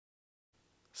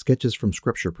Sketches from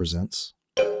Scripture presents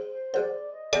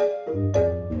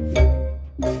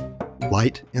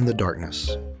Light in the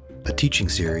Darkness, a teaching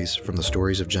series from the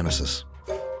stories of Genesis.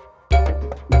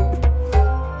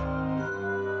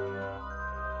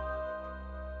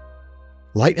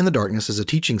 Light in the Darkness is a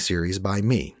teaching series by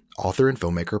me, author and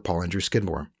filmmaker Paul Andrew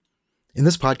Skidmore. In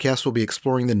this podcast, we'll be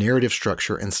exploring the narrative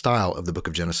structure and style of the book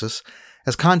of Genesis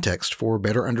as context for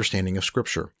better understanding of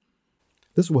Scripture.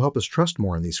 This will help us trust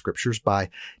more in these scriptures by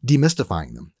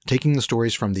demystifying them, taking the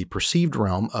stories from the perceived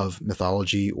realm of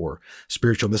mythology or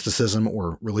spiritual mysticism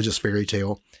or religious fairy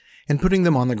tale and putting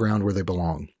them on the ground where they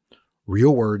belong.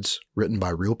 Real words written by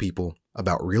real people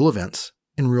about real events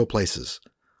in real places,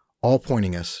 all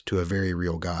pointing us to a very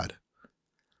real God.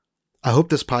 I hope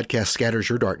this podcast scatters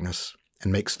your darkness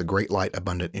and makes the great light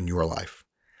abundant in your life.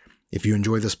 If you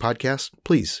enjoy this podcast,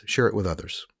 please share it with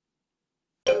others.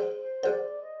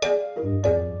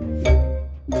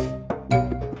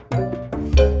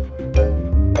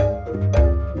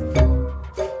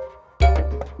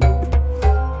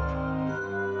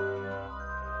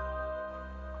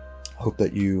 Hope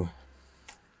that you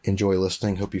enjoy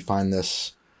listening. Hope you find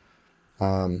this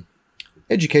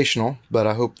educational, but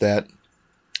I hope that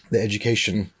the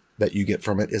education that you get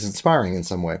from it is inspiring in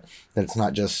some way, that it's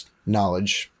not just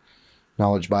knowledge.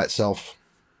 Knowledge by itself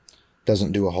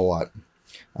doesn't do a whole lot.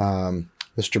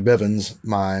 Mr. Bivens,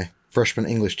 my freshman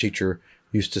English teacher,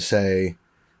 used to say,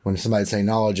 when somebody'd say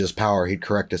knowledge is power, he'd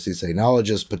correct us. He'd say, knowledge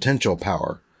is potential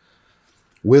power.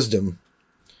 Wisdom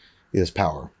is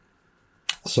power.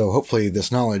 So hopefully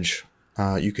this knowledge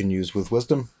you can use with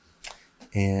wisdom,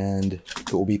 and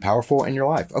it will be powerful in your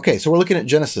life. Okay, so we're looking at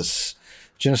Genesis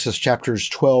chapters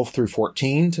 12 through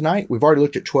 14 tonight. We've already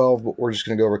looked at 12, but we're just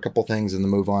going to go over a couple things and then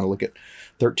move on to look at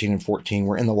 13 and 14.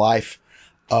 We're in the life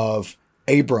of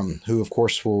Abram, who of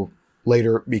course will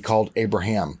later be called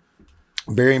Abraham.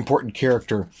 A very important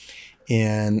character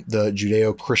in the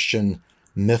Judeo-Christian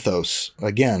mythos.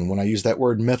 Again, when I use that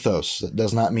word mythos, that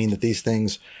does not mean that these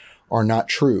things are not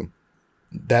true.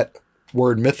 That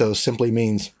word mythos simply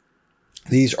means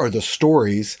these are the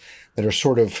stories that are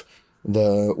sort of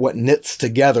what knits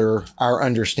together our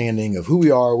understanding of who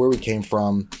we are, where we came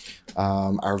from,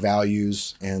 our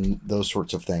values, and those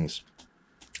sorts of things.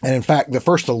 And in fact, the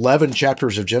first 11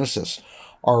 chapters of Genesis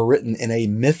are written in a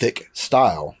mythic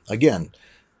style. Again,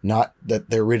 not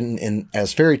that they're written in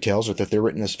as fairy tales or that they're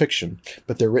written as fiction,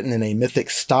 but they're written in a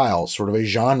mythic style, sort of a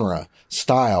genre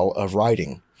style of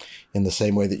writing, in the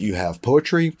same way that you have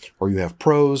poetry, or you have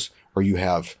prose, or you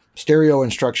have stereo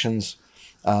instructions.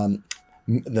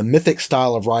 The mythic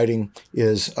style of writing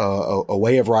is a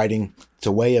way of writing. It's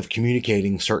a way of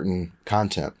communicating certain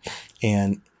content.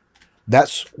 And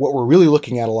that's what we're really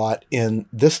looking at a lot in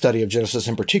this study of Genesis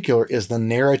in particular, is the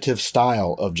narrative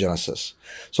style of Genesis.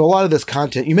 So a lot of this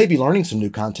content, you may be learning some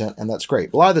new content, and that's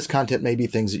great. A lot of this content may be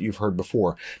things that you've heard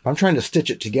before. But I'm trying to stitch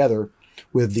it together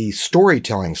with the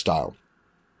storytelling style,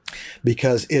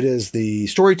 because it is the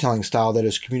storytelling style that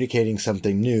is communicating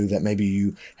something new that maybe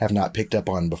you have not picked up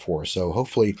on before. So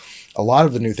hopefully a lot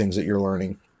of the new things that you're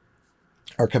learning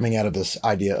are coming out of this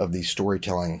idea of the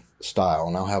storytelling style.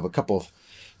 And I'll have a couple of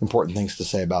important things to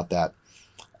say about that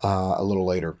a little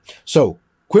later. So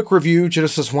quick review: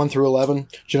 Genesis 1 through 11.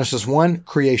 Genesis 1,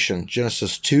 creation.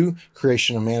 Genesis 2,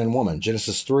 creation of man and woman.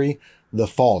 Genesis 3, the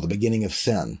fall, the beginning of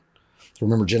sin.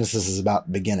 Remember, Genesis is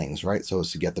about beginnings, right? So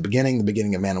you got the beginning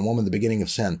of man and woman, the beginning of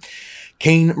sin.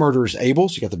 Cain murders Abel,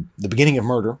 so you got the beginning of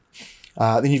murder.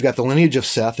 Then you've got the lineage of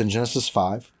Seth in Genesis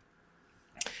 5.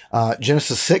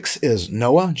 Genesis 6 is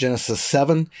Noah. Genesis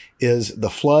 7 is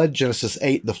the flood. Genesis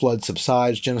 8, the flood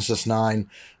subsides. Genesis 9,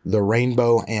 the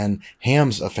rainbow and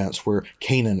Ham's offense, where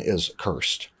Canaan is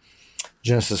cursed.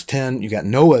 Genesis 10, you got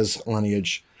Noah's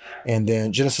lineage. And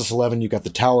then Genesis 11, you've got the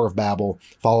Tower of Babel,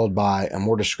 followed by a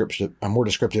more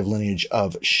descriptive lineage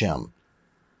of Shem,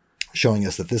 showing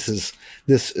us that this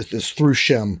is through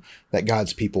Shem that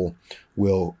God's people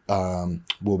will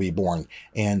be born.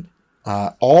 And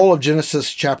all of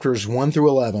Genesis chapters 1 through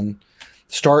 11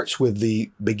 starts with the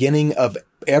beginning of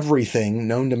everything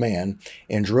known to man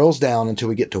and drills down until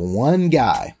we get to one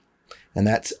guy, and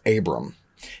that's Abram.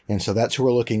 And so that's who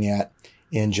we're looking at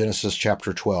in Genesis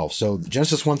chapter 12. So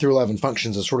Genesis 1 through 11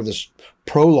 functions as sort of this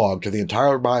prologue to the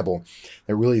entire Bible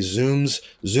that really zooms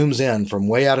in from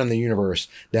way out in the universe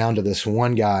down to this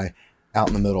one guy out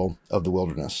in the middle of the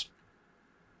wilderness.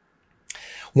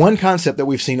 One concept that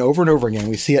we've seen over and over again,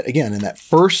 we see it again in that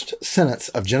first sentence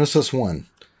of Genesis 1,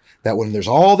 that when there's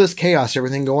all this chaos,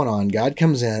 everything going on, God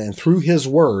comes in and through his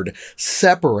word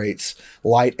separates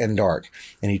light and dark.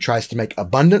 And he tries to make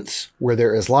abundance where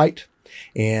there is light,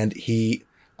 and he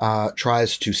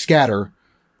tries to scatter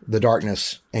the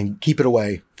darkness and keep it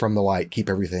away from the light, keep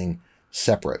everything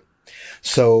separate.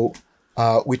 So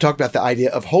we talked about the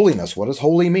idea of holiness. What does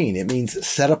holy mean? It means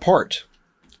set apart,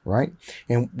 right?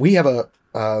 And we have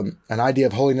an idea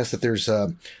of holiness that there's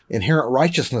inherent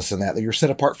righteousness in that you're set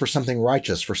apart for something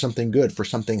righteous, for something good, for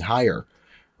something higher,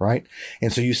 right?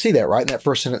 And so you see that right in that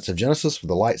first sentence of Genesis with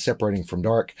the light separating from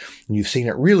dark. And you've seen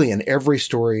it really in every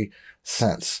story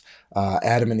since.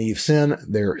 Adam and Eve sin,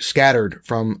 they're scattered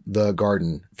from the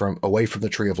garden, away from the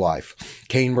tree of life.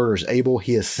 Cain murders Abel.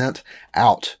 He is sent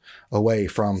out away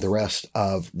from the rest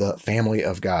of the family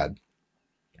of God.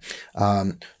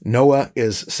 Noah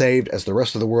is saved as the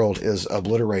rest of the world is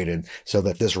obliterated so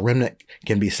that this remnant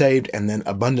can be saved and then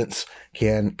abundance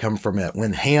can come from it.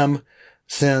 When Ham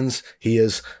sins, he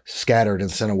is scattered and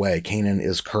sent away. Canaan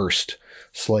is cursed,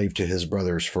 slave to his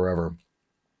brothers forever.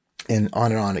 And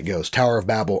on it goes. Tower of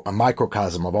Babel, a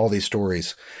microcosm of all these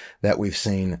stories that we've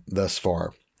seen thus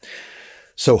far.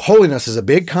 So holiness is a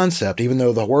big concept, even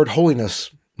though the word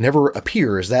holiness never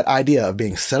appears. That idea of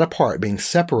being set apart, being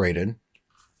separated,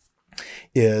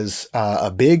 is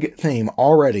a big theme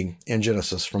already in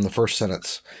Genesis from the first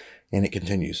sentence, and it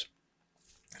continues.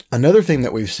 Another thing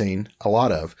that we've seen a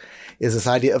lot of is this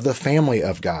idea of the family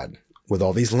of God with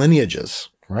all these lineages.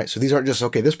 Right? So these aren't just,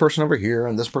 okay, this person over here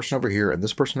and this person over here and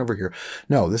this person over here.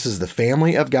 No, this is the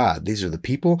family of God. These are the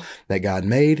people that God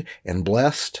made and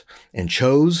blessed and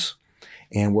chose.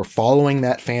 And we're following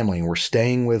that family and we're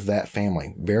staying with that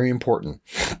family. Very important.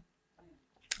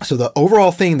 So the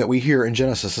overall theme that we hear in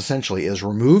Genesis essentially is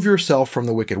remove yourself from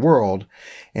the wicked world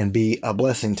and be a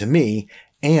blessing to me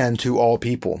and to all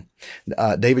people.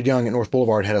 David Young at North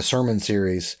Boulevard had a sermon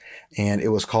series, and it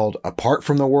was called Apart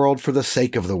from the World for the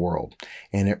Sake of the World.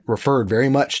 And it referred very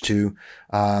much to,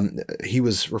 he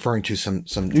was referring to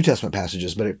some New Testament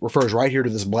passages, but it refers right here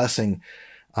to this blessing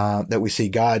that we see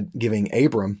God giving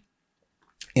Abram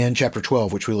in chapter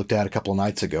 12, which we looked at a couple of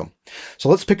nights ago. So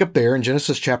let's pick up there in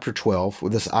Genesis chapter 12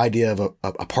 with this idea of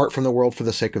apart from the world for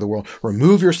the sake of the world.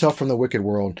 Remove yourself from the wicked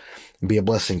world and be a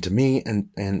blessing to me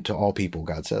and to all people,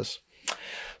 God says.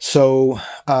 So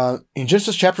in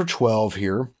Genesis chapter 12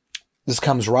 here, this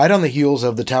comes right on the heels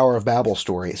of the Tower of Babel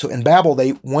story. So in Babel,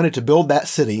 they wanted to build that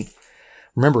city.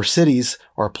 Remember, cities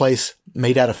are a place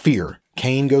made out of fear.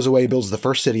 Cain goes away, builds the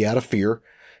first city out of fear.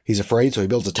 He's afraid, so he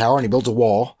builds a tower and he builds a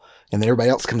wall. And then everybody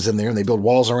else comes in there and they build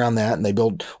walls around that and they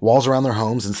build walls around their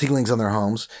homes and ceilings on their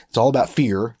homes. It's all about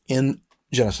fear in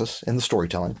Genesis, in the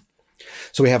storytelling.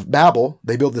 So we have Babel.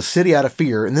 They build the city out of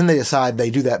fear, and then they decide they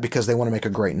do that because they want to make a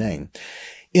great name.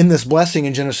 In this blessing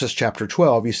in Genesis chapter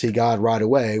 12, you see God right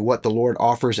away. What the Lord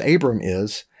offers Abram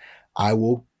is, I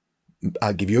will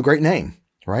give you a great name,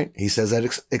 right? He says that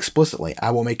explicitly.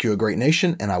 I will make you a great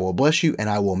nation and I will bless you and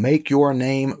I will make your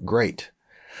name great.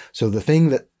 So the thing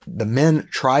that the men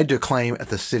tried to claim at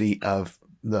the city of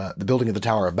the building of the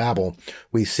Tower of Babel,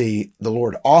 we see the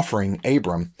Lord offering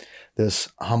Abram,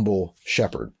 this humble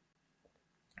shepherd.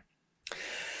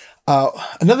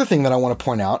 Another thing that I want to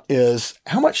point out is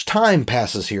how much time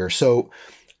passes here. So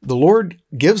the Lord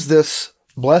gives this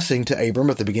blessing to Abram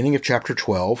at the beginning of chapter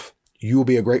 12. You will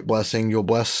be a great blessing. You'll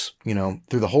bless,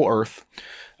 through the whole earth.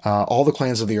 All the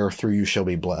clans of the earth through you shall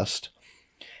be blessed.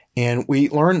 And we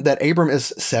learn that Abram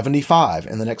is 75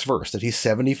 in the next verse, that he's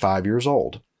 75 years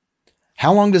old.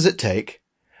 How long does it take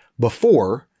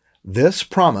before this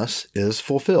promise is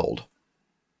fulfilled?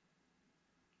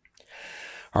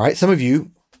 All right, some of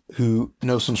you who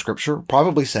know some scripture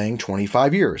probably saying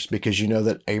 25 years because you know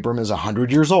that Abram is 100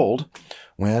 years old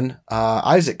when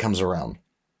Isaac comes around.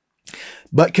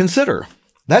 But consider,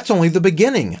 that's only the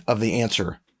beginning of the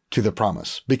answer to the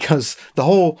promise because the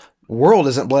whole world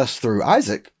isn't blessed through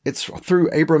Isaac. It's through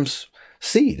Abram's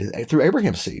seed, through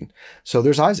Abraham's seed. So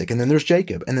there's Isaac, and then there's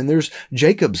Jacob, and then there's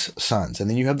Jacob's sons. And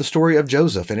then you have the story of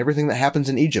Joseph and everything that happens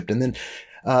in Egypt. And then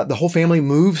the whole family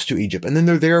moves to Egypt, and then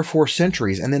they're there for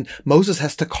centuries. And then Moses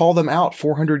has to call them out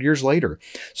 400 years later.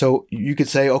 So you could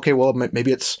say, okay, well,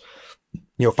 maybe it's,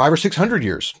 500 or 600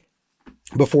 years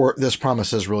before this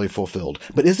promise is really fulfilled.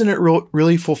 But isn't it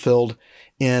really fulfilled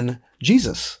in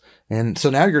Jesus? And so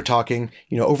now you're talking,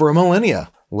 over a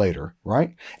millennia later,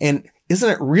 right? And isn't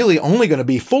it really only going to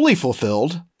be fully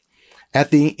fulfilled at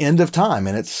the end of time?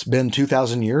 And it's been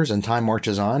 2,000 years and time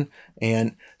marches on.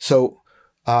 And so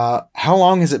how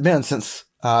long has it been since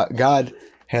God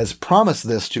has promised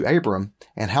this to Abram,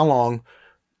 and how long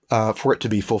for it to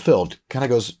be fulfilled? Kind of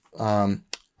goes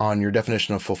on your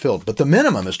definition of fulfilled. But the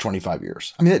minimum is 25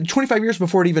 years. 25 years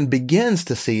before it even begins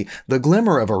to see the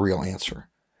glimmer of a real answer.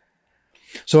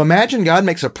 So imagine God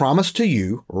makes a promise to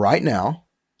you right now.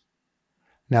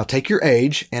 Now take your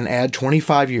age and add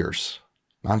 25 years.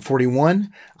 I'm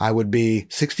 41. I would be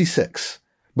 66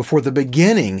 before the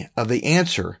beginning of the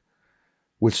answer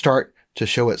would start to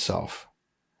show itself.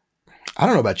 I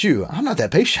don't know about you. I'm not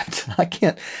that patient.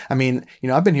 I've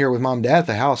been here with mom and dad at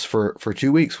the house for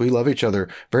 2 weeks. We love each other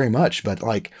very much, but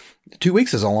like 2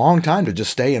 weeks is a long time to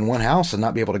just stay in one house and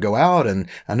not be able to go out. And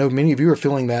I know many of you are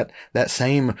feeling that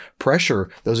same pressure.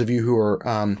 Those of you who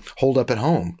are holed up at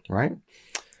home, right?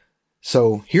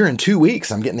 So here in 2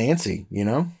 weeks, I'm getting antsy,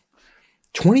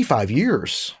 25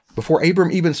 years before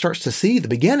Abram even starts to see the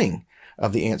beginning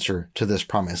of the answer to this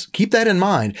promise. Keep that in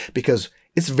mind, because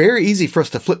it's very easy for us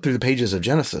to flip through the pages of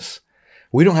Genesis.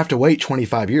 We don't have to wait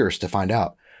 25 years to find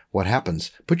out what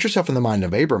happens. Put yourself in the mind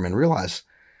of Abram and realize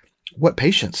what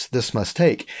patience this must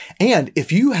take. And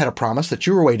if you had a promise that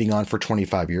you were waiting on for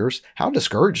 25 years, how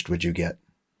discouraged would you get?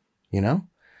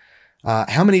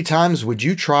 How many times would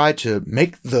you try to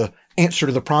make the answer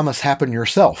to the promise happen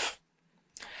yourself?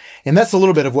 And that's a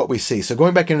little bit of what we see. So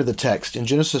going back into the text, in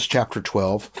Genesis chapter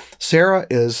 12, Sarah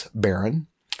is barren.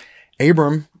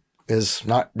 Abram is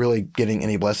not really getting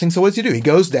any blessing. So what does he do? He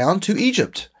goes down to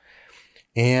Egypt.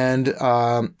 And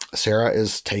Sarah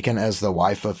is taken as the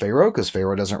wife of Pharaoh, because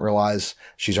Pharaoh doesn't realize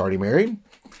she's already married.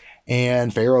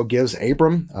 And Pharaoh gives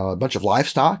Abram a bunch of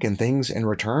livestock and things in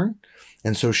return.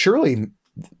 And so surely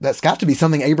that's got to be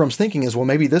something Abram's thinking is, well,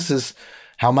 maybe this is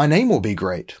how my name will be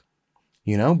great,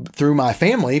 through my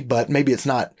family, but maybe it's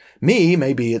not me.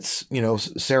 Maybe it's,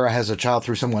 Sarah has a child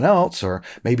through someone else, or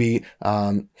maybe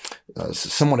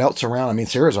someone else around. I mean,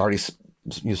 Sarah's already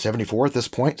 74 at this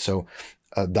point. So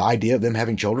the idea of them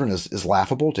having children is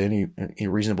laughable to any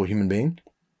reasonable human being.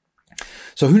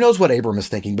 So who knows what Abram is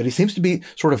thinking, but he seems to be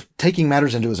sort of taking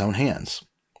matters into his own hands.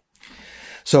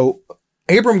 So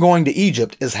Abram going to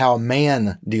Egypt is how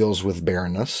man deals with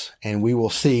barrenness. And we will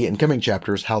see in coming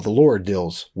chapters how the Lord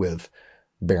deals with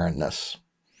barrenness.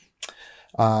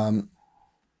 God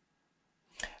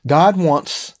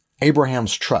wants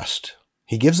Abraham's trust.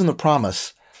 He gives him the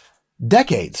promise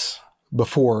decades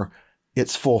before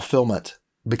its fulfillment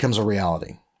becomes a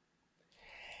reality.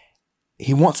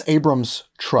 He wants Abram's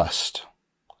trust.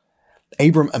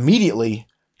 Abram immediately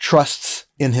trusts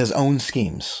in his own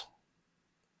schemes.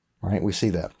 Right? We see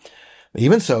that.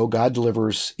 Even so, God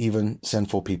delivers even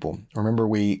sinful people. Remember,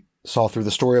 we saw through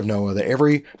the story of Noah that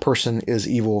every person is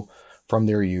evil from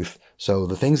their youth. So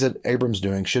the things that Abram's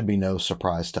doing should be no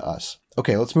surprise to us.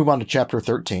 Okay, let's move on to chapter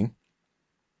 13.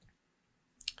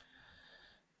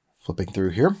 Flipping through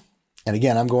here. And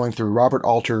again, I'm going through Robert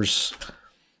Alter's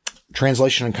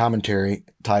translation and commentary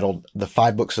titled The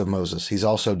Five Books of Moses. He's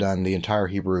also done the entire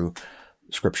Hebrew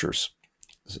scriptures.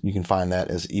 You can find that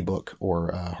as ebook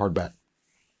or hardback.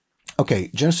 Okay,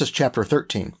 Genesis chapter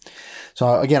 13.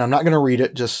 So again, I'm not going to read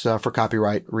it just for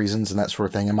copyright reasons and that sort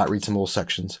of thing. I might read some little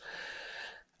sections.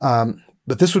 But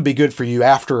this would be good for you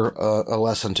after a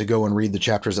lesson to go and read the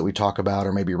chapters that we talk about,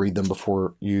 or maybe read them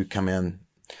before you come in.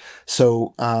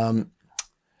 So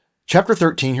chapter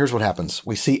 13, here's what happens.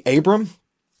 We see Abram.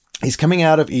 He's coming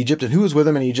out of Egypt. And who is with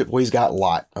him in Egypt? Well, he's got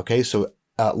Lot. Okay, so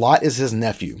Lot is his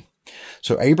nephew.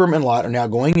 So Abram and Lot are now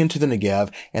going into the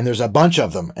Negev, and there's a bunch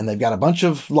of them, and they've got a bunch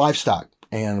of livestock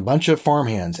and a bunch of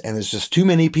farmhands, and there's just too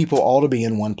many people all to be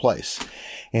in one place.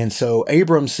 And so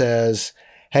Abram says,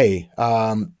 hey,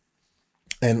 and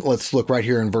let's look right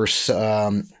here in verse,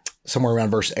 somewhere around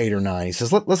verse 8 or 9. He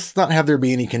says, let's not have there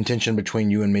be any contention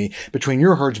between you and me, between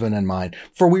your herdsmen and mine,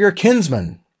 for we are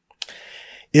kinsmen.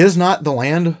 Is not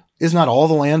all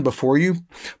the land before you?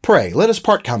 Pray, let us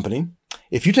part company.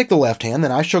 If you take the left hand,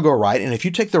 then I shall go right, and if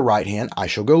you take the right hand, I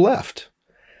shall go left.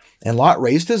 And Lot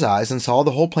raised his eyes and saw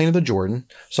the whole plain of the Jordan,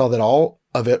 saw that all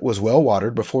of it was well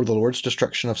watered before the Lord's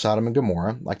destruction of Sodom and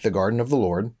Gomorrah, like the garden of the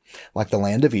Lord, like the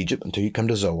land of Egypt, until you come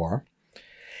to Zoar.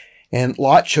 And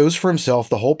Lot chose for himself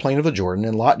the whole plain of the Jordan,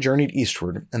 and Lot journeyed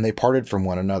eastward, and they parted from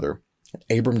one another.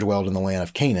 Abram dwelled in the land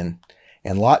of Canaan,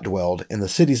 and Lot dwelled in the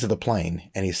cities of the plain,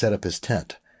 and he set up his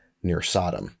tent near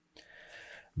Sodom.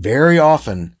 Very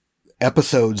often,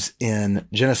 episodes in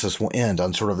Genesis will end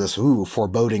on sort of this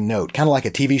foreboding note, kind of like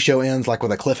a TV show ends, like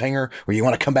with a cliffhanger, where you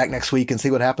want to come back next week and see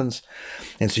what happens.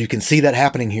 And so you can see that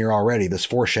happening here already, this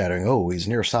foreshadowing. Oh, he's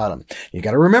near Sodom. You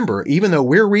got to remember, even though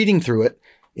we're reading through it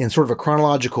in sort of a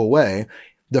chronological way,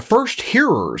 the first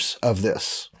hearers of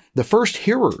this, the first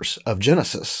hearers of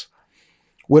Genesis,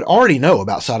 would already know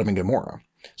about Sodom and Gomorrah.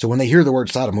 So when they hear the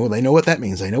word Sodom, well, they know what that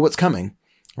means. They know what's coming,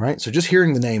 right? So just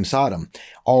hearing the name Sodom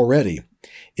already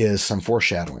is some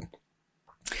foreshadowing.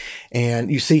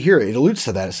 And you see here, it alludes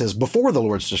to that. It says, before the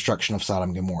Lord's destruction of Sodom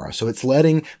and Gomorrah. So it's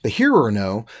letting the hearer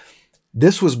know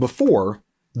this was before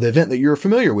the event that you're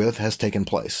familiar with has taken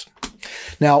place.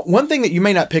 Now, one thing that you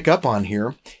may not pick up on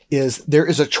here is there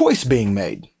is a choice being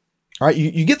made. All right,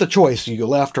 you get the choice, you go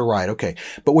left or right, okay.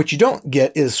 But what you don't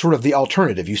get is sort of the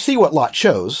alternative. You see what Lot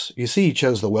chose. You see he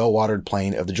chose the well-watered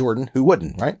plain of the Jordan. Who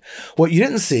wouldn't, right? What you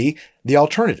didn't see, the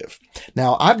alternative.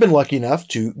 Now, I've been lucky enough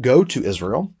to go to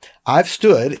Israel. I've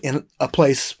stood in a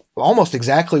place almost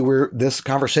exactly where this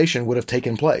conversation would have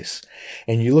taken place.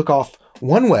 And you look off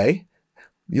one way,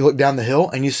 you look down the hill,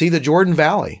 and you see the Jordan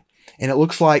Valley. And it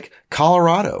looks like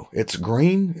Colorado. It's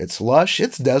green, it's lush,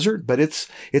 it's desert, but it's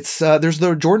there's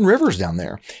the Jordan rivers down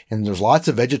there. And there's lots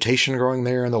of vegetation growing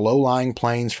there in the low-lying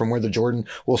plains from where the Jordan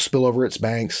will spill over its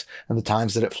banks and the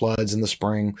times that it floods in the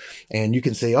spring. And you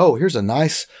can say, oh, here's a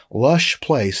nice, lush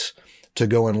place to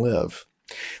go and live.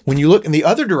 When you look in the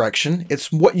other direction,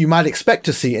 it's what you might expect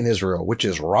to see in Israel, which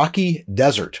is rocky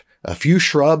desert, a few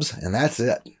shrubs, and that's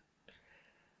it.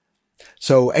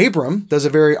 So Abram does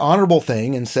a very honorable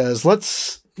thing and says,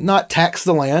 let's not tax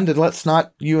the land and let's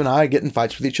not, you and I, get in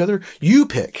fights with each other. You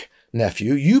pick,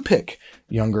 nephew. You pick,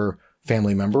 younger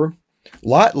family member.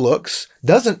 Lot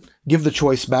doesn't give the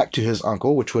choice back to his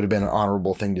uncle, which would have been an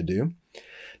honorable thing to do.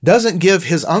 Doesn't give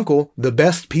his uncle the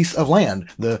best piece of land,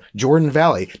 the Jordan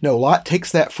Valley. No, Lot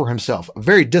takes that for himself. A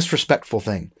very disrespectful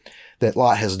thing that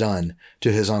Lot has done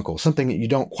to his uncle, something that you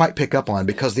don't quite pick up on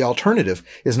because the alternative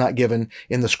is not given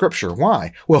in the scripture.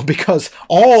 Why? Well, because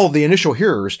all the initial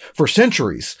hearers for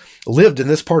centuries lived in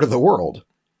this part of the world.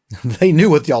 They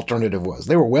knew what the alternative was.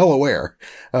 They were well aware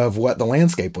of what the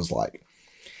landscape was like.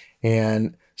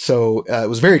 And so it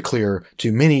was very clear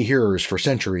to many hearers for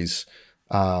centuries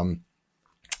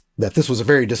that this was a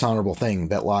very dishonorable thing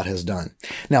that Lot has done.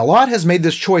 Now, Lot has made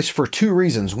this choice for two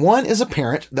reasons. One is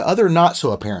apparent, the other not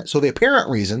so apparent. So the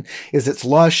apparent reason is it's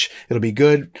lush, it'll be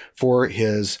good for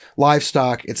his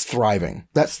livestock, it's thriving.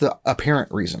 That's the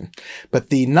apparent reason. But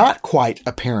the not quite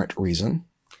apparent reason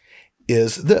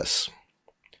is this.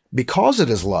 Because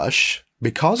it is lush,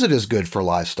 because it is good for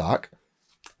livestock,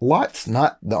 Lot's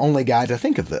not the only guy to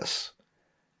think of this.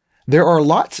 There are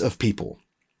lots of people,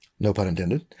 no pun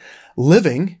intended,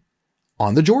 living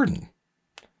on the Jordan.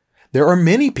 There are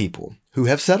many people who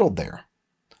have settled there.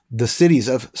 The cities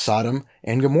of Sodom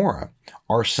and Gomorrah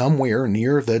are somewhere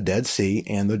near the Dead Sea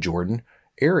and the Jordan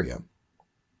area.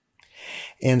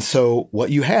 And so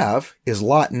what you have is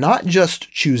Lot not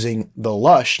just choosing the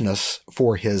lushness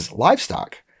for his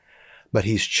livestock, but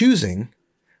he's choosing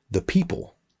the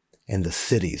people and the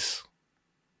cities.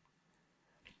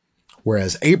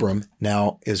 Whereas Abram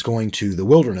now is going to the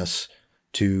wilderness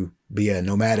to be a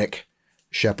nomadic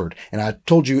shepherd. And I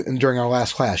told you during our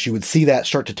last class, you would see that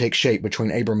start to take shape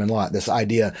between Abram and Lot, this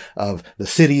idea of the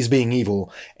cities being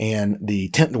evil and the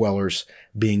tent dwellers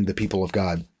being the people of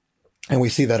God. And we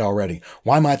see that already.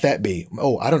 Why might that be?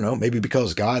 Oh, I don't know. Maybe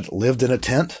because God lived in a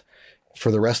tent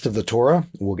for the rest of the Torah.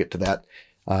 We'll get to that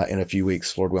in a few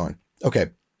weeks, Lord willing. Okay.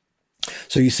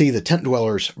 So you see the tent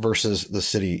dwellers versus the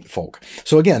city folk.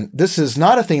 So again, this is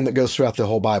not a theme that goes throughout the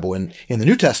whole Bible. In the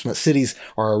New Testament, cities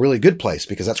are a really good place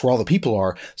because that's where all the people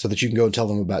are so that you can go and tell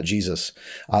them about Jesus.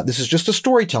 This is just a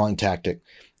storytelling tactic.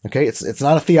 Okay. It's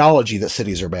not a theology that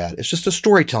cities are bad. It's just a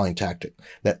storytelling tactic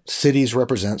that cities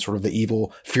represent sort of the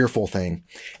evil, fearful thing.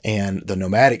 And the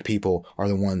nomadic people are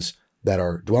the ones that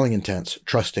are dwelling in tents,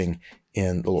 trusting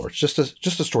in the Lord. It's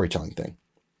just a storytelling thing.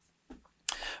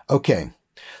 Okay.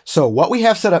 So what we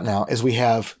have set up now is we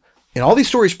have, in all these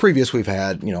stories previous, we've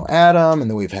had, Adam, and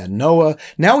then we've had Noah.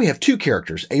 Now we have two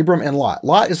characters, Abram and Lot.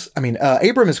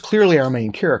 Abram is clearly our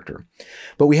main character,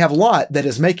 but we have Lot that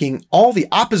is making all the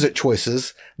opposite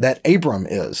choices that Abram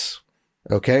is.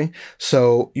 Okay.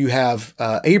 So you have,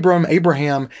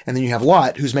 Abraham, and then you have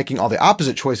Lot who's making all the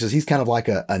opposite choices. He's kind of like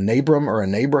a Nabram or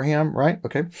an Abraham, right?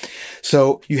 Okay.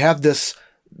 So you have this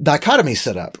dichotomy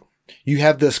set up. You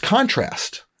have this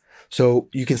contrast. So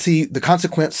you can see the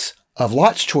consequence of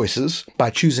Lot's choices by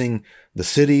choosing the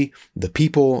city, the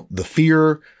people, the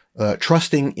fear,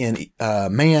 trusting in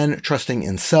man, trusting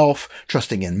in self,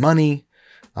 trusting in money,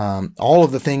 all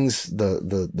of the things,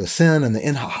 the sin and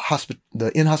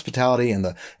the inhospitality and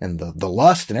the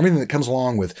lust and everything that comes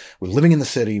along with living in the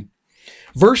city,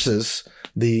 versus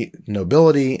the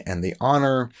nobility and the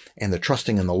honor and the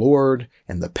trusting in the Lord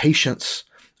and the patience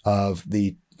of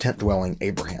the tent dwelling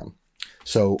Abraham.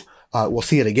 So we'll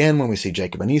see it again when we see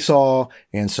Jacob and Esau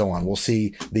and so on. We'll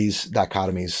see these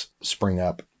dichotomies spring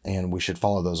up, and we should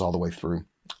follow those all the way through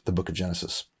the book of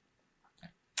Genesis.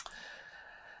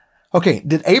 Okay,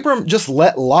 did Abram just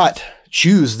let Lot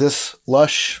choose this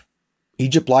lush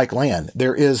Egypt-like land?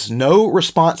 There is no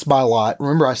response by Lot.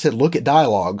 Remember, I said look at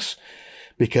dialogues,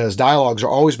 because dialogues are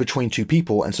always between two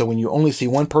people. And so when you only see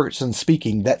one person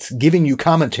speaking, that's giving you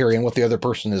commentary on what the other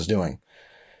person is doing.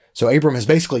 So Abram has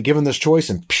basically given this choice,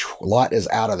 and Lot is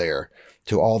out of there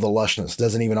to all the lushness,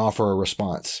 doesn't even offer a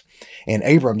response. And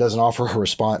Abram doesn't offer a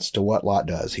response to what Lot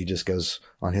does. He just goes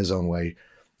on his own way,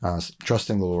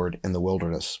 trusting the Lord in the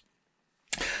wilderness.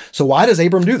 So why does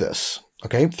Abram do this?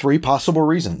 Okay, 3 possible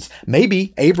reasons.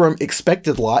 Maybe Abram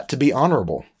expected Lot to be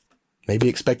honorable. Maybe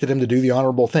expected him to do the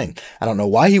honorable thing. I don't know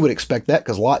why he would expect that,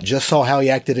 because Lot just saw how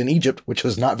he acted in Egypt, which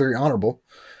was not very honorable.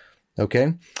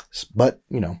 Okay, but,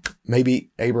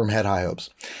 maybe Abram had high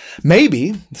hopes.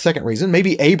 Maybe, the second reason,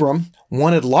 maybe Abram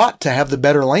wanted Lot to have the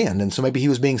better land, and so maybe he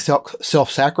was being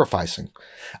self-sacrificing.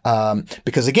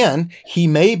 Because again, he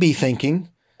may be thinking,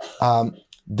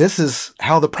 this is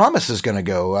how the promise is going to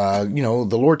go.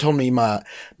 The Lord told me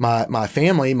my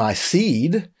family, my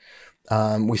seed.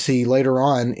 We see later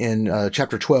on in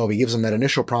chapter 12, he gives them that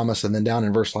initial promise, and then down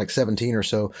in verse 17 or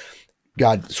so,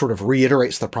 God sort of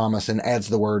reiterates the promise and adds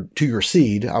the word, to your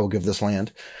seed, I will give this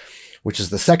land, which is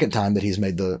the second time that he's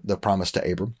made the promise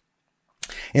to Abram.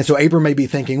 And so Abram may be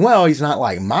thinking, well, he's not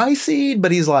like my seed,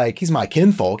 but he's my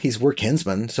kinfolk. We're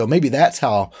kinsmen. So maybe that's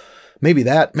how, maybe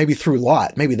through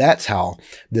Lot, maybe that's how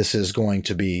this is going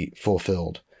to be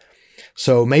fulfilled.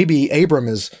 So maybe Abram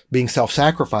is being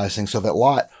self-sacrificing so that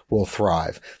Lot will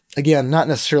thrive. Again, not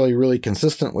necessarily really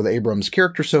consistent with Abram's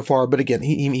character so far, but again,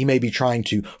 he may be trying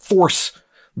to force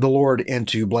the Lord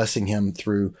into blessing him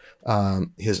through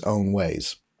his own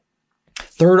ways.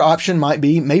 Third option might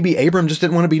be maybe Abram just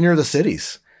didn't want to be near the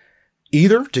cities,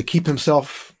 either to keep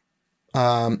himself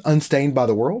unstained by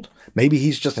the world. Maybe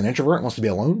he's just an introvert and wants to be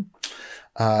alone.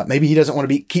 Maybe he doesn't want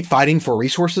to keep fighting for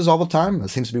resources all the time. That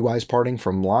seems to be why he's parting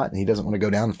from Lot, and he doesn't want to go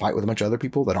down and fight with a bunch of other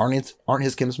people that aren't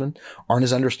his kinsmen, aren't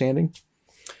his understanding.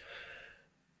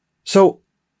 So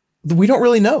we don't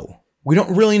really know. We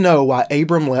don't really know why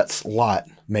Abram lets Lot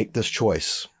make this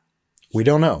choice. We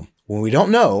don't know. Well, we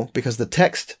don't know because the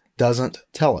text doesn't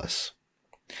tell us.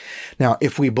 Now,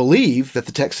 if we believe that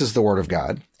the text is the Word of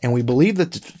God, and we believe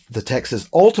that the text is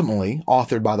ultimately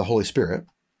authored by the Holy Spirit,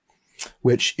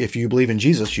 which if you believe in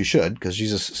Jesus, you should, because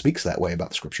Jesus speaks that way about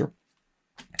the Scripture.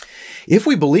 If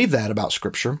we believe that about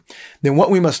Scripture, then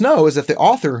what we must know is that the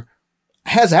author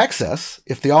has access.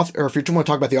 If you want to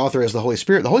talk about the author as the Holy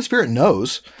Spirit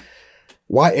knows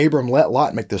why Abram let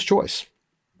Lot make this choice,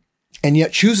 and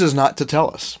yet chooses not to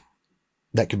tell us.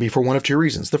 That could be for one of 2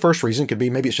 reasons. The first reason could be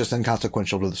maybe it's just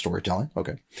inconsequential to the storytelling.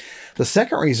 Okay. The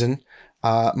second reason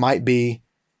might be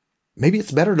maybe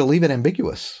it's better to leave it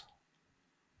ambiguous.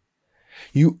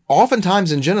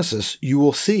 Oftentimes in Genesis, you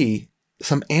will see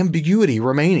some ambiguity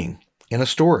remaining in a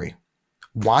story.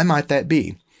 Why might that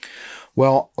be?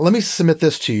 Well, let me submit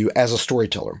this to you as a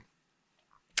storyteller.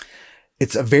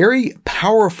 It's a very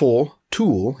powerful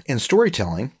tool in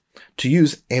storytelling to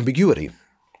use ambiguity.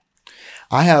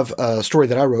 I have a story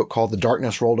that I wrote called The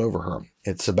Darkness Rolled Over Her.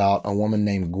 It's about a woman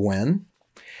named Gwen,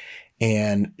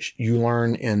 and you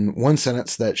learn in one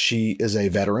sentence that she is a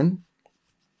veteran.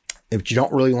 If you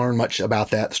don't really learn much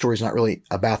about that, the story's not really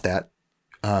about that.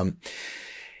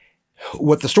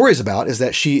 What the story is about is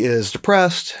that she is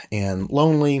depressed and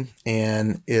lonely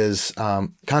and is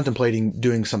contemplating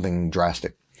doing something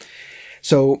drastic.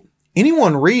 So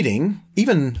anyone reading,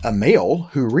 even a male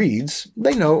who reads,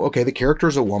 they know, okay, the character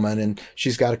is a woman and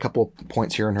she's got a couple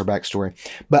points here in her backstory.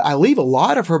 But I leave a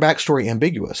lot of her backstory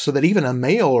ambiguous so that even a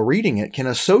male reading it can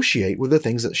associate with the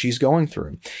things that she's going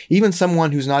through. Even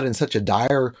someone who's not in such a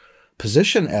dire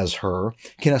position as her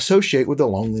can associate with the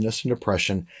loneliness and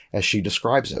depression as she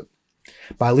describes it.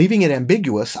 By leaving it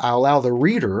ambiguous, I allow the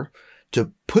reader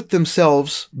to put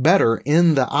themselves better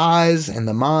in the eyes and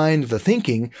the mind, the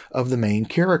thinking of the main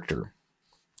character.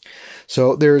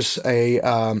 So there's a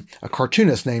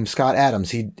cartoonist named Scott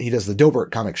Adams. He does the Dilbert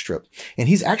comic strip, and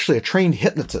he's actually a trained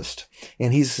hypnotist,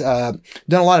 and he's done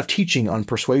a lot of teaching on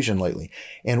persuasion lately.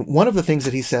 And one of the things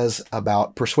that he says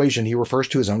about persuasion, he refers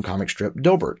to his own comic strip,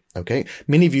 Dilbert. Okay,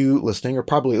 many of you listening are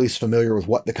probably at least familiar with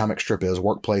what the comic strip is,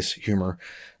 workplace humor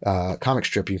comic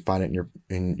strip. You can find it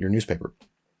in your newspaper.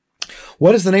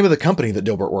 What is the name of the company that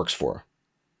Dilbert works for?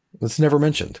 It's never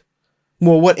mentioned.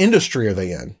 Well, what industry are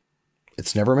they in?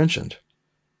 It's never mentioned.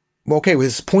 Well, okay, with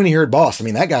his pointy-haired boss, I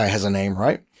mean, that guy has a name,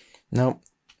 right? No,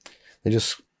 they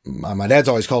just, my dad's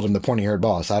always called him the pointy-haired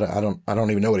boss. I don't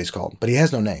even know what he's called, but he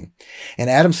has no name. And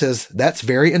Adam says that's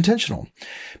very intentional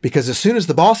because as soon as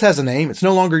the boss has a name, it's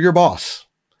no longer your boss.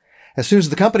 As soon as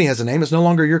the company has a name, it's no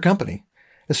longer your company.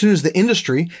 As soon as the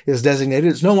industry is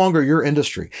designated, it's no longer your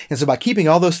industry. And so by keeping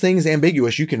all those things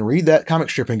ambiguous, you can read that comic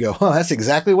strip and go, that's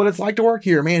exactly what it's like to work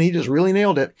here. Man, he just really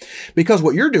nailed it. Because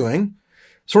what you're doing,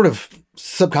 sort of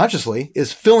subconsciously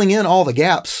is filling in all the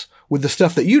gaps with the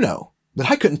stuff that you know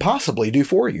that I couldn't possibly do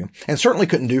for you, and certainly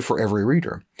couldn't do for every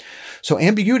reader. So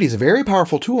ambiguity is a very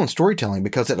powerful tool in storytelling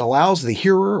because it allows the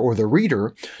hearer or the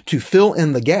reader to fill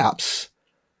in the gaps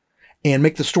and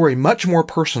make the story much more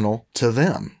personal to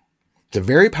them. It's a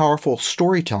very powerful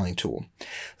storytelling tool.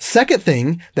 Second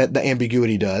thing that the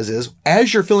ambiguity does is,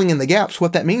 as you're filling in the gaps,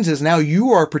 what that means is now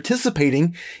you are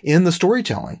participating in the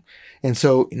storytelling. And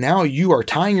so now you are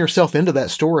tying yourself into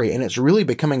that story, and it's really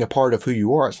becoming a part of who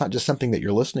you are. It's not just something that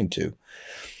you're listening to.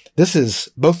 This is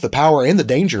both the power and the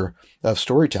danger of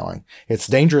storytelling. It's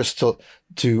dangerous to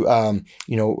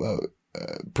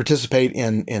participate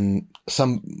in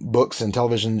some books and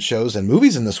television shows and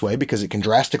movies in this way because it can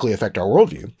drastically affect our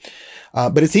worldview.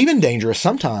 But it's even dangerous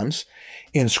sometimes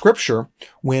in Scripture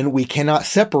when we cannot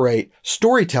separate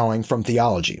storytelling from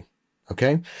theology.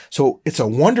 Okay, so it's a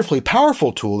wonderfully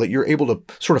powerful tool that you're able to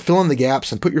sort of fill in the gaps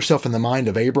and put yourself in the mind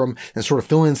of Abram and sort of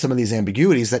fill in some of these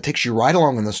ambiguities. That takes you right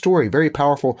along in the story. Very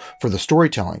powerful for the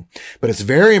storytelling. But it's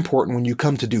very important when you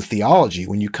come to do theology,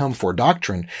 when you come for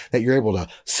doctrine, that you're able to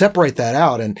separate that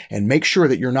out and make sure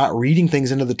that you're not reading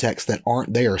things into the text that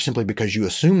aren't there simply because you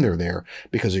assume they're there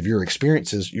because of your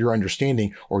experiences, your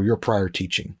understanding, or your prior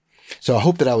teaching. So I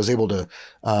hope that I was able to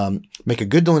make a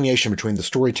good delineation between the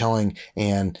storytelling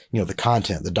and, the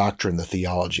content, the doctrine, the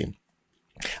theology.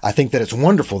 I think that it's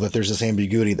wonderful that there's this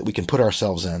ambiguity that we can put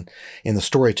ourselves in the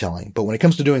storytelling. But when it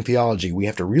comes to doing theology, we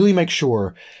have to really make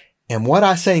sure, and what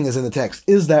I'm saying is in the text,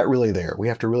 is that really there? We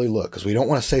have to really look because we don't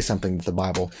want to say something that the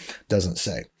Bible doesn't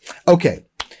say. Okay,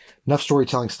 enough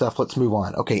storytelling stuff. Let's move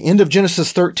on. Okay, end of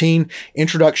Genesis 13,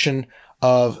 introduction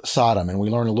of Sodom. And we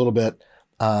learn a little bit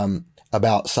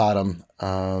about Sodom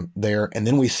there. And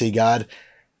then we see God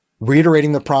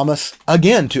reiterating the promise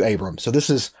again to Abram. So this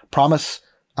is promise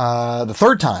the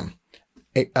third time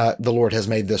the Lord has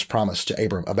made this promise to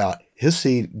Abram about his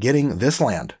seed getting this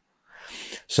land.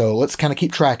 So let's kind of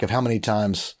keep track of how many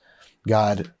times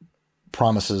God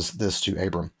promises this to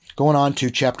Abram. Going on to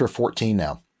chapter 14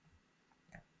 now.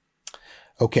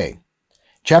 Okay,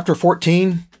 chapter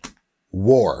 14,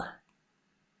 war.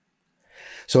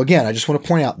 So again, I just want to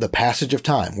point out the passage of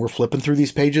time. We're flipping through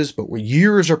these pages, but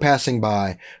years are passing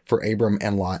by for Abram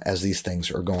and Lot as these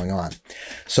things are going on.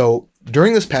 So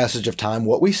during this passage of time,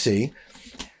 what we see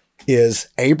is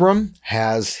Abram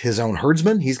has his own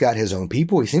herdsmen. He's got his own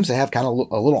people. He seems to have kind of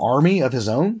a little army of his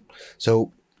own.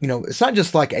 So, it's not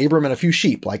just like Abram and a few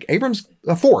sheep. Like Abram's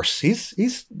a force.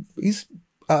 He's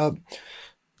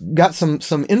got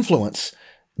some influence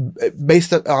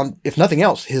based on, if nothing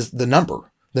else,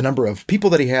 the number of people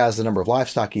that he has, the number of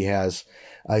livestock he has.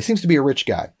 He seems to be a rich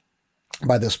guy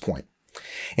by this point.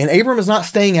 And Abram is not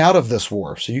staying out of this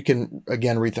war. So you can,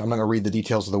 again, read, I'm not going to read the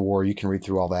details of the war. You can read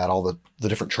through all that, all the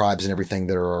different tribes and everything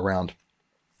that are around.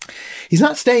 He's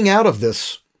not staying out of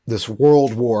this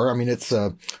world war. I mean, it's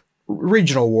a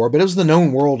regional war, but it was the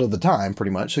known world of the time,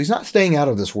 pretty much. So he's not staying out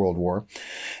of this world war.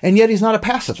 And yet he's not a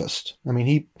pacifist. I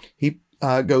mean, he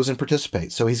goes and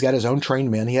participates. So he's got his own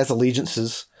trained men. He has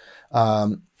allegiances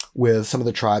with some of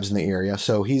the tribes in the area.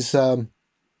 So he's kind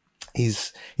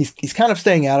of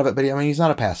staying out of it, but he's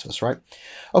not a pacifist, right?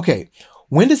 Okay.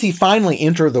 When does he finally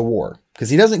enter the war? Because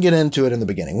he doesn't get into it in the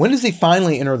beginning. When does he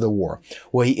finally enter the war?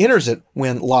 Well, he enters it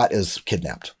when Lot is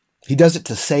kidnapped. He does it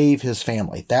to save his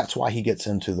family. That's why he gets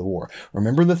into the war.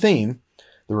 Remember the theme,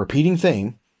 the repeating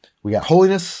theme. We got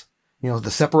holiness,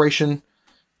 the separation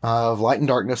of light and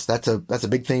darkness. That's a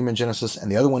big theme in Genesis.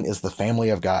 And the other one is the family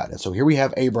of God. And so here we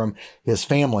have Abram. His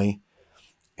family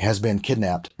has been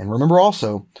kidnapped. And remember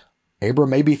also, Abram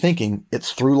may be thinking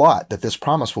it's through Lot that this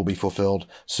promise will be fulfilled.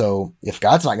 So if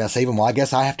God's not going to save him, well, I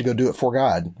guess I have to go do it for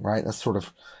God, right? That's sort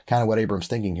of kind of what Abram's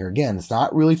thinking here. Again, it's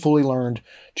not really fully learned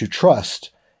to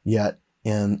trust yet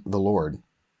in the Lord.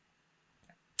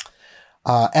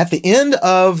 At the end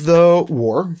of the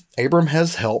war, Abram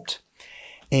has helped,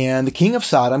 and the king of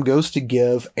Sodom goes to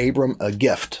give Abram a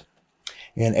gift.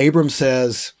 And Abram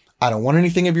says, I don't want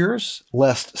anything of yours,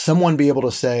 lest someone be able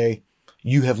to say,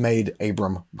 you have made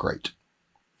Abram great.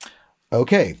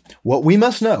 Okay, what we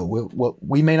must know, what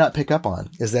we may not pick up on,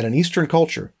 is that in Eastern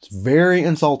culture, it's very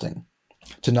insulting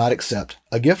to not accept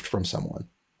a gift from someone.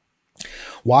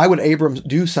 Why would Abram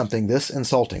do something this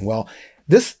insulting? Well,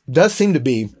 this does seem to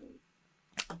be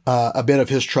a bit of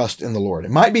his trust in the Lord.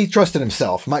 It might be trust in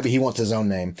himself. It might be he wants his own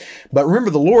name. But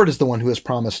remember, the Lord is the one who has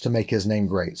promised to make his name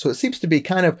great. So it seems to be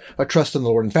kind of a trust in the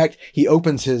Lord. In fact, he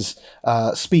opens his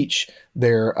speech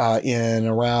there in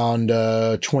around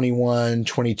 21,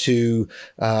 22.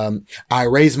 I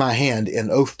raise my hand in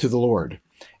oath to the Lord,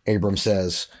 Abram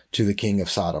says to the king of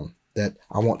Sodom. that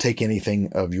I won't take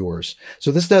anything of yours.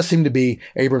 So this does seem to be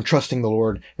Abram trusting the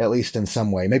Lord, at least in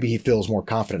some way. Maybe he feels more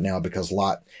confident now because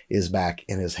Lot is back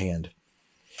in his hand.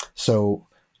 So,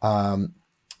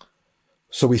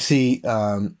 so we see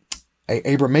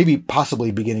Abram maybe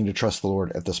possibly beginning to trust the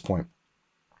Lord at this point.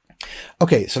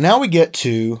 Okay, so now we get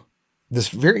to this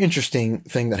very interesting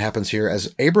thing that happens here.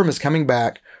 As Abram is coming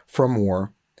back from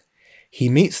war, he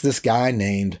meets this guy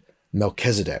named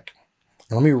Melchizedek.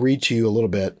 And let me read to you a little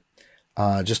bit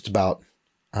just about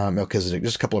Melchizedek,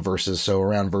 just a couple of verses, so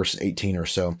around verse 18 or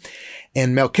so.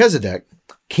 And Melchizedek,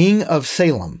 king of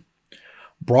Salem,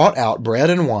 brought out bread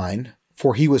and wine,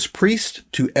 for he was priest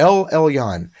to El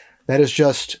Elyon. That is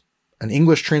just an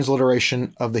English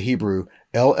transliteration of the Hebrew.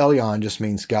 El Elyon just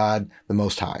means God the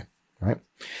Most High, right?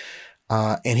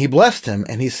 And he blessed him,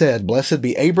 and he said, "Blessed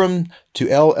be Abram to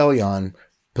El Elyon,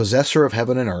 possessor of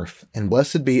heaven and earth, and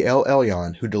blessed be El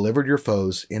Elyon, who delivered your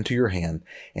foes into your hand."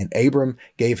 And Abram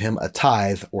gave him a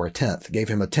tithe, or a tenth, gave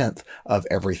him a tenth of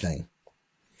everything.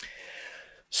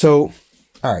 So,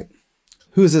 all right,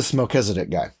 who is this Melchizedek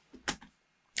guy?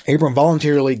 Abram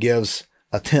voluntarily gives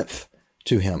a tenth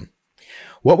to him.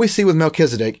 What we see with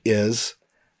Melchizedek is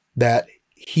that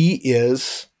he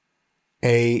is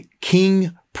a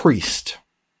king priest.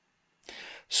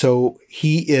 So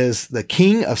he is the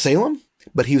king of Salem,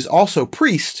 but he was also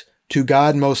priest to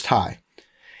God Most High.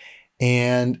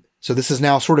 And so this is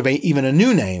now sort of even a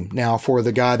new name now for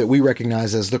the God that we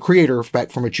recognize as the creator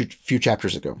back from a few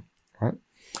chapters ago, right?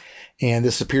 And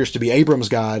this appears to be Abram's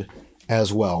God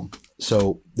as well.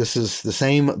 So this is the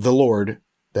same, the Lord,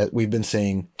 that we've been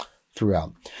seeing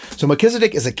throughout. So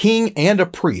Melchizedek is a king and a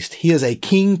priest. He is a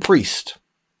king priest.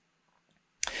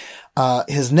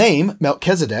 His name,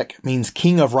 Melchizedek, means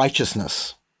king of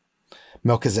righteousness.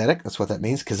 Melchizedek, that's what that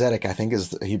means. Chizedek, I think, is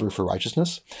the Hebrew for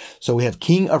righteousness. So we have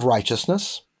king of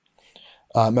righteousness.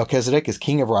 Melchizedek is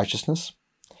king of righteousness.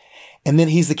 And then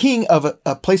he's the king of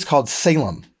a place called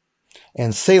Salem.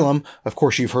 And Salem, of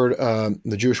course, you've heard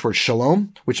the Jewish word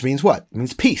shalom, which means what? It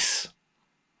means peace.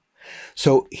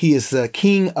 So he is the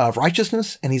king of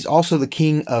righteousness, and he's also the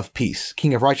king of peace.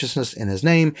 King of righteousness in his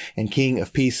name, and king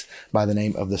of peace by the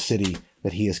name of the city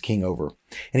that he is king over.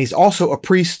 And he's also a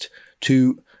priest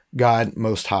to God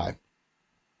Most High.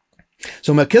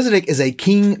 So Melchizedek is a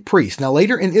king priest. Now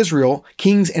later in Israel,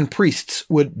 kings and priests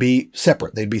would be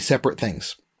separate. They'd be separate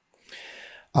things.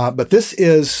 But this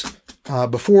is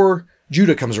before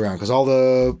Judah comes around, because all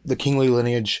the kingly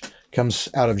lineage comes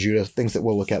out of Judah, things that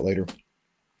we'll look at later.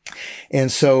 And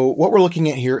so what we're looking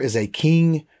at here is a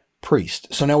king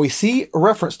priest. So now we see a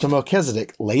reference to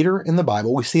Melchizedek later in the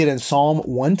Bible. We see it in Psalm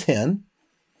 110.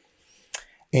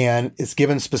 And it's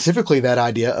given specifically that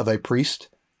idea of a priest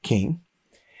king.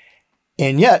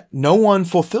 And yet no one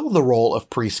fulfilled the role of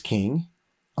priest king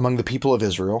among the people of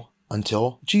Israel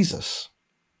until Jesus.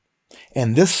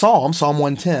 And this Psalm, Psalm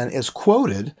 110, is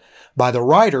quoted by the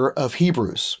writer of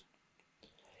Hebrews.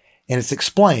 And it's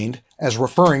explained as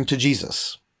referring to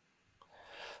Jesus.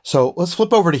 So let's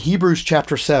flip over to Hebrews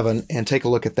chapter 7 and take a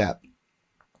look at that.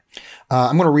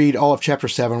 I'm going to read all of chapter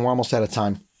 7. We're almost out of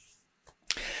time.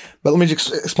 But let me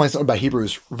just explain something about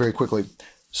Hebrews very quickly.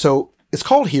 So it's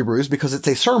called Hebrews because it's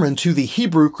a sermon to the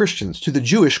Hebrew Christians, to the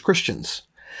Jewish Christians.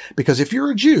 Because if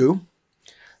you're a Jew,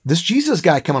 this Jesus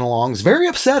guy coming along is very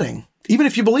upsetting, even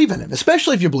if you believe in him,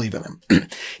 especially if you believe in him.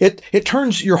 It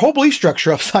turns your whole belief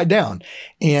structure upside down.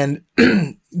 And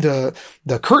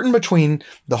the curtain between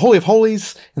the Holy of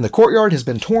Holies and the courtyard has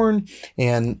been torn,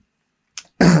 and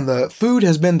the food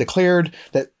has been declared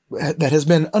that has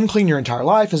been unclean your entire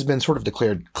life has been sort of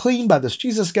declared clean by this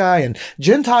Jesus guy, and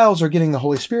Gentiles are getting the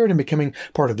Holy Spirit and becoming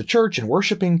part of the church and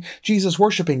worshiping Jesus,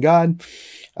 worshiping God.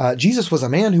 Jesus was a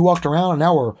man who walked around, and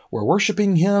now we're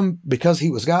worshiping him because he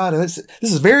was God. And this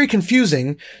is very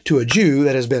confusing to a Jew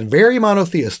that has been very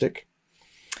monotheistic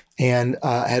and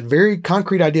had very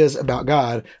concrete ideas about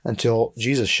God until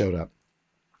Jesus showed up.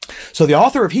 So the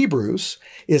author of Hebrews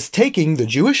is taking the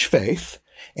Jewish faith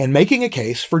and making a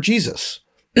case for Jesus.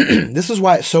 This is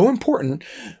why it's so important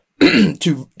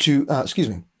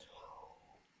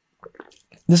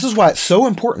This is why it's so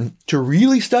important to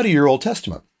really study your Old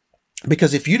Testament.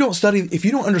 Because if you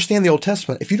don't understand the Old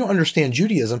Testament, if you don't understand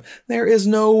Judaism, there is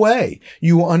no way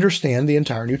you will understand the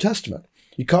entire New Testament.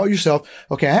 You call yourself,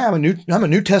 okay, I'm a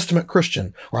New Testament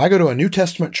Christian, or I go to a New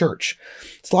Testament church.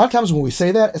 It's a lot of times when we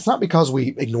say that, it's not because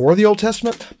we ignore the Old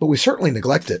Testament, but we certainly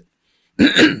neglect it.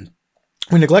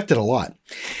 We neglect it a lot.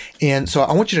 And so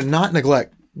I want you to not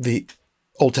neglect the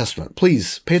Old Testament.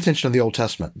 Please pay attention to the Old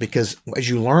Testament, because as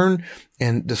you learn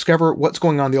and discover what's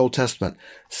going on in the Old Testament,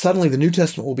 suddenly the New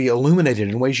Testament will be illuminated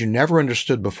in ways you never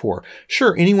understood before.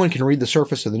 Sure, anyone can read the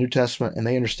surface of the New Testament and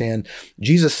they understand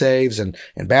Jesus saves and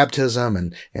baptism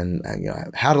and you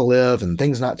know, how to live and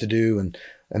things not to do and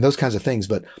those kinds of things.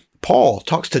 But Paul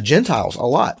talks to Gentiles a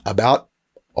lot about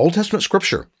Old Testament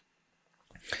scripture.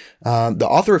 The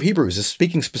author of Hebrews is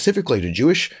speaking specifically to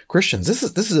Jewish Christians. This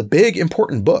is a big,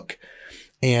 important book.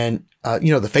 And,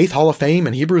 you know, the Faith Hall of Fame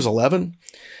in Hebrews 11,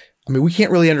 I mean, we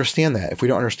can't really understand that if we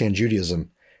don't understand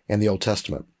Judaism and the Old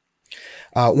Testament.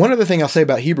 One other thing I'll say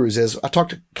about Hebrews is, I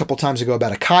talked a couple times ago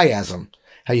about a chiasm,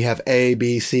 how you have A,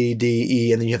 B, C, D,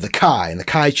 E, and then you have the chi, and the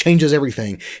chi changes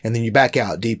everything, and then you back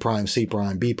out D prime, C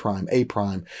prime, B prime, A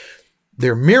prime.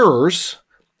 They're mirrors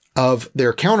of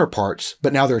their counterparts,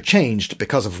 but now they're changed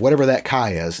because of whatever that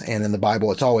chi is. And in the Bible,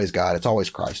 it's always God, it's always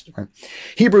Christ, right?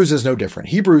 Hebrews is no different.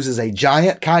 Hebrews is a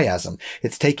giant chiasm.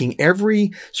 It's taking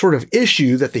every sort of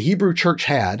issue that the Hebrew church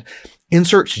had,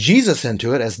 inserts Jesus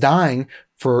into it as dying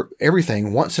for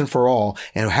everything once and for all,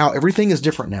 and how everything is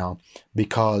different now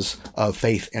because of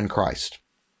faith in Christ.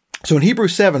 So in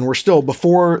Hebrews 7, we're still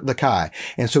before the chi.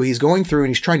 And so he's going through and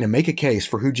he's trying to make a case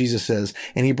for who Jesus is.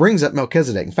 And he brings up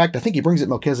Melchizedek. In fact, I think he brings up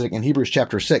Melchizedek in Hebrews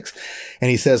chapter 6.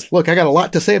 And he says, look, I got a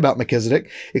lot to say about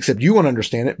Melchizedek, except you won't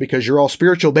understand it because you're all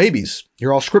spiritual babies.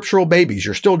 You're all scriptural babies.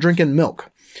 You're still drinking milk.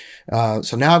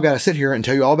 So now I've got to sit here and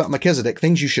tell you all about Melchizedek,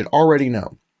 things you should already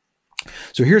know.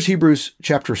 So here's Hebrews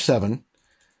chapter 7.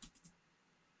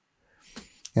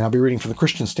 And I'll be reading from the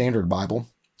Christian Standard Bible.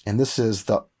 And this is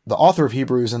the author of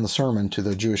Hebrews in the sermon to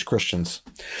the Jewish Christians.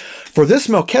 For this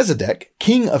Melchizedek,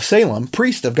 king of Salem,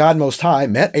 priest of God Most High,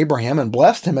 met Abraham and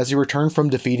blessed him as he returned from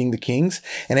defeating the kings,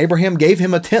 and Abraham gave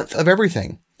him 1/10 of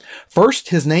everything. First,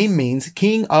 his name means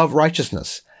king of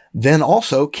righteousness, then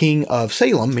also king of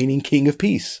Salem, meaning king of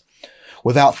peace.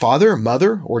 Without father,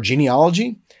 mother, or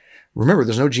genealogy, remember,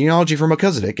 there's no genealogy for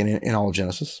Melchizedek in all of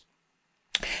Genesis.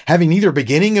 Having neither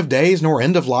beginning of days nor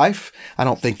end of life. I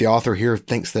don't think the author here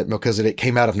thinks that Melchizedek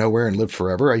came out of nowhere and lived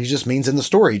forever. He just means in the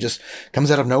story, he just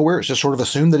comes out of nowhere. It's just sort of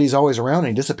assumed that he's always around and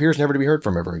he disappears, never to be heard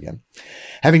from ever again.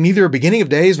 Having neither beginning of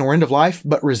days nor end of life,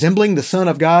 but resembling the Son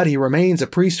of God, he remains a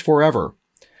priest forever.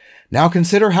 Now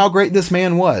consider how great this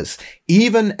man was.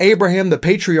 Even Abraham the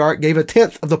patriarch gave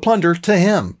 1/10 of the plunder to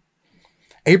him.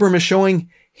 Abram is showing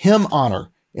him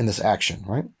honor in this action,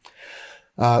 right?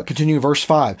 Continuing verse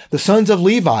 5, the sons of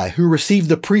Levi who received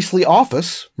the priestly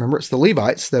office, remember it's the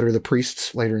Levites that are the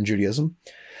priests later in Judaism,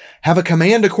 have a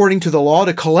command according to the law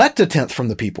to collect 1/10 from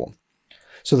the people.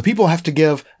 So the people have to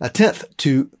give 1/10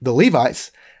 to the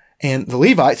Levites, and the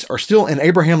Levites are still in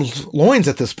Abraham's loins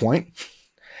at this point,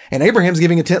 and Abraham's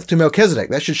giving 1/10 to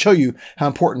Melchizedek. That should show you how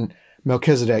important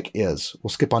Melchizedek is. We'll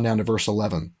skip on down to verse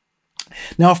 11.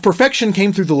 Now, if perfection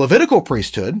came through the Levitical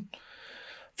priesthood,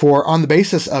 for on the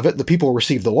basis of it, the people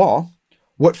received the law,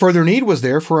 what further need was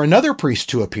there for another priest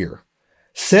to appear,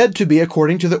 said to be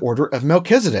according to the order of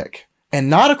Melchizedek, and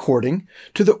not according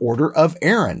to the order of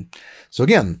Aaron? So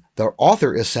again, the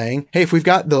author is saying, hey, if we've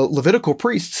got the Levitical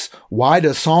priests, why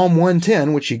does Psalm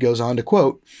 110, which he goes on to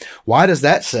quote, why does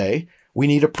that say we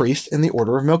need a priest in the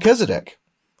order of Melchizedek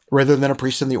rather than a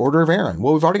priest in the order of Aaron?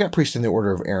 Well, we've already got priests in the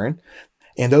order of Aaron,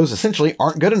 and those essentially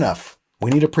aren't good enough.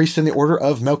 We need a priest in the order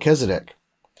of Melchizedek.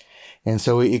 And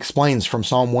so he explains from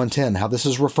Psalm 110 how this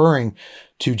is referring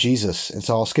to Jesus. And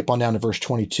so I'll skip on down to verse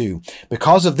 22.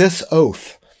 Because of this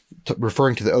oath,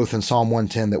 referring to the oath in Psalm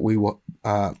 110 that we will,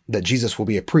 that Jesus will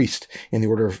be a priest in the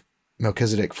order of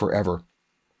Melchizedek forever.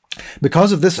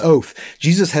 Because of this oath,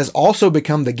 Jesus has also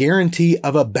become the guarantee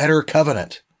of a better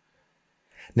covenant.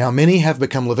 Now, many have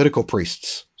become Levitical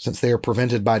priests since they are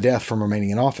prevented by death from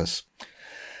remaining in office.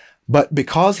 But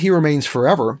because he remains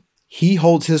forever, he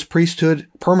holds his priesthood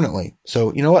permanently.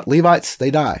 So, you know what? Levites, they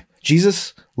die.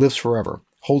 Jesus lives forever,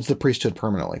 holds the priesthood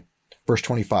permanently. Verse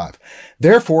 25.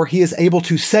 Therefore, he is able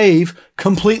to save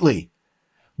completely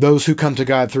those who come to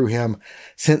God through him,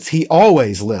 since he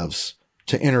always lives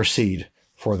to intercede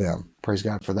for them. Praise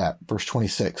God for that. Verse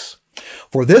 26.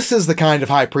 For this is the kind of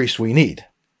high priest we need.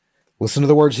 Listen to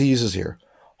the words he uses here.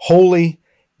 Holy,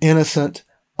 innocent,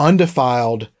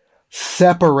 undefiled,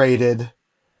 separated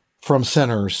from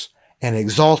sinners, and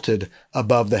exalted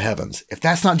above the heavens. If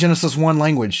that's not Genesis 1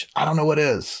 language, I don't know what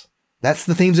is. That's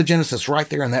the themes of Genesis right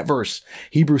there in that verse.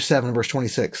 Hebrews 7, verse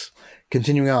 26.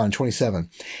 Continuing on,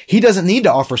 27. He doesn't need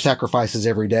to offer sacrifices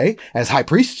every day, as high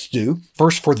priests do,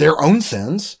 first for their own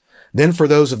sins, then for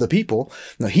those of the people.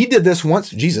 No, he did this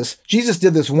once, Jesus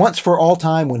did this once for all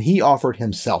time when he offered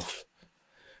himself.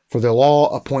 For the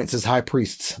law appoints as high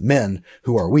priests men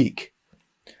who are weak.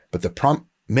 But the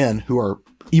men who are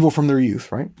evil from their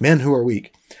youth, right? Men who are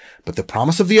weak. But the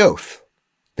promise of the oath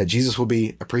that Jesus will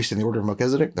be a priest in the order of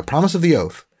Melchizedek, the promise of the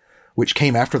oath, which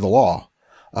came after the law,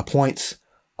 appoints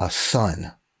a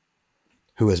son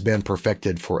who has been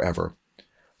perfected forever.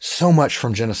 So much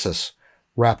from Genesis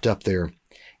wrapped up there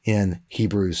in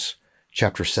Hebrews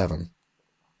chapter 7.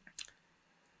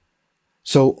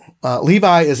 So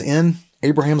Levi is in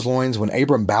Abraham's loins when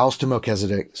Abram bows to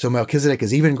Melchizedek. So Melchizedek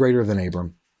is even greater than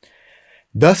Abram.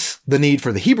 Thus, the need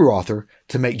for the Hebrew author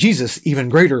to make Jesus even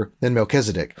greater than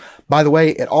Melchizedek. By the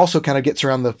way, it also kind of gets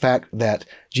around the fact that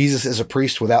Jesus is a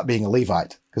priest without being a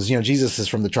Levite. Because, Jesus is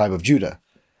from the tribe of Judah.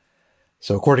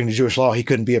 So according to Jewish law, he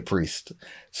couldn't be a priest.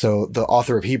 So the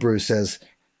author of Hebrews says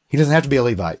he doesn't have to be a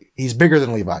Levite. He's bigger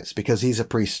than Levites because he's a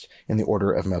priest in the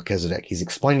order of Melchizedek. He's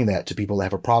explaining that to people that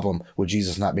have a problem with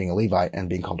Jesus not being a Levite and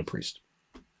being called a priest.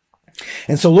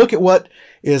 And so look at what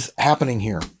is happening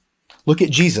here. Look at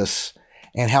Jesus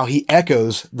and how he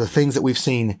echoes the things that we've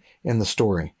seen in the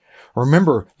story.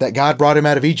 Remember that God brought him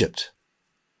out of Egypt,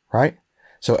 right?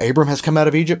 So Abram has come out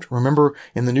of Egypt. Remember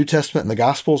in the New Testament, in the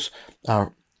Gospels,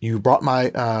 you brought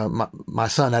my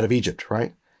son out of Egypt,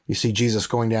 right? You see Jesus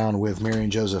going down with Mary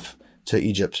and Joseph to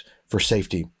Egypt for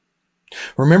safety.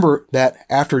 Remember that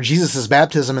after Jesus'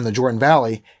 baptism in the Jordan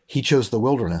Valley, he chose the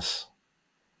wilderness,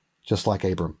 just like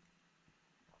Abram.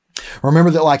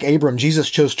 Remember that like Abram, Jesus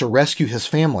chose to rescue his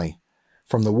family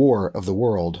from the war of the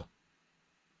world.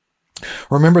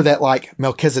 Remember that like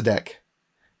Melchizedek,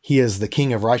 he is the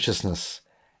king of righteousness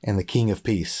and the king of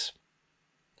peace.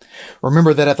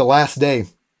 Remember that at the last day,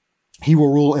 he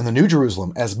will rule in the New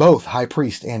Jerusalem as both high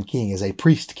priest and king, as a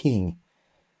priest king.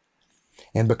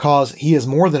 And because he is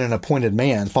more than an appointed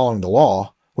man following the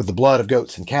law with the blood of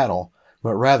goats and cattle,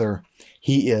 but rather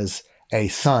he is a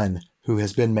son who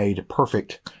has been made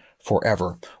perfect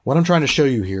forever. What I'm trying to show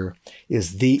you here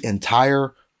is the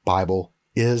entire Bible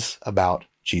is about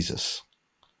Jesus.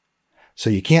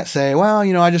 So you can't say, well,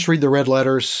 I just read the red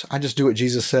letters. I just do what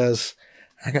Jesus says.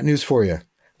 I got news for you.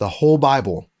 The whole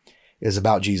Bible is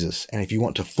about Jesus. And if you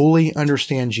want to fully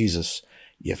understand Jesus,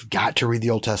 you've got to read the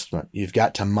Old Testament. You've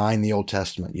got to mine the Old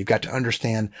Testament. You've got to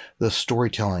understand the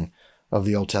storytelling of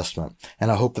the Old Testament.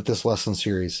 And I hope that this lesson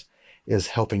series is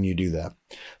helping you do that.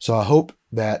 So I hope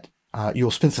that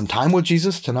you'll spend some time with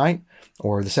Jesus tonight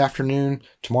or this afternoon,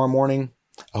 tomorrow morning.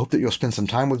 I hope that you'll spend some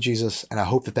time with Jesus, and I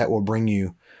hope that will bring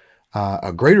you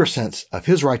a greater sense of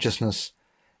his righteousness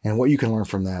and what you can learn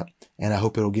from that. And I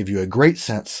hope it'll give you a great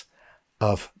sense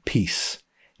of peace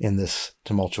in this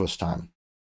tumultuous time.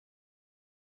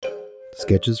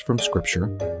 Sketches from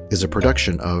Scripture is a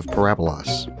production of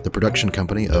Parabolas, the production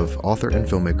company of author and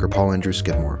filmmaker Paul Andrew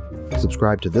Skidmore.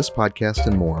 Subscribe to this podcast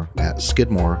and more at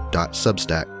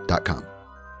skidmore.substack.com.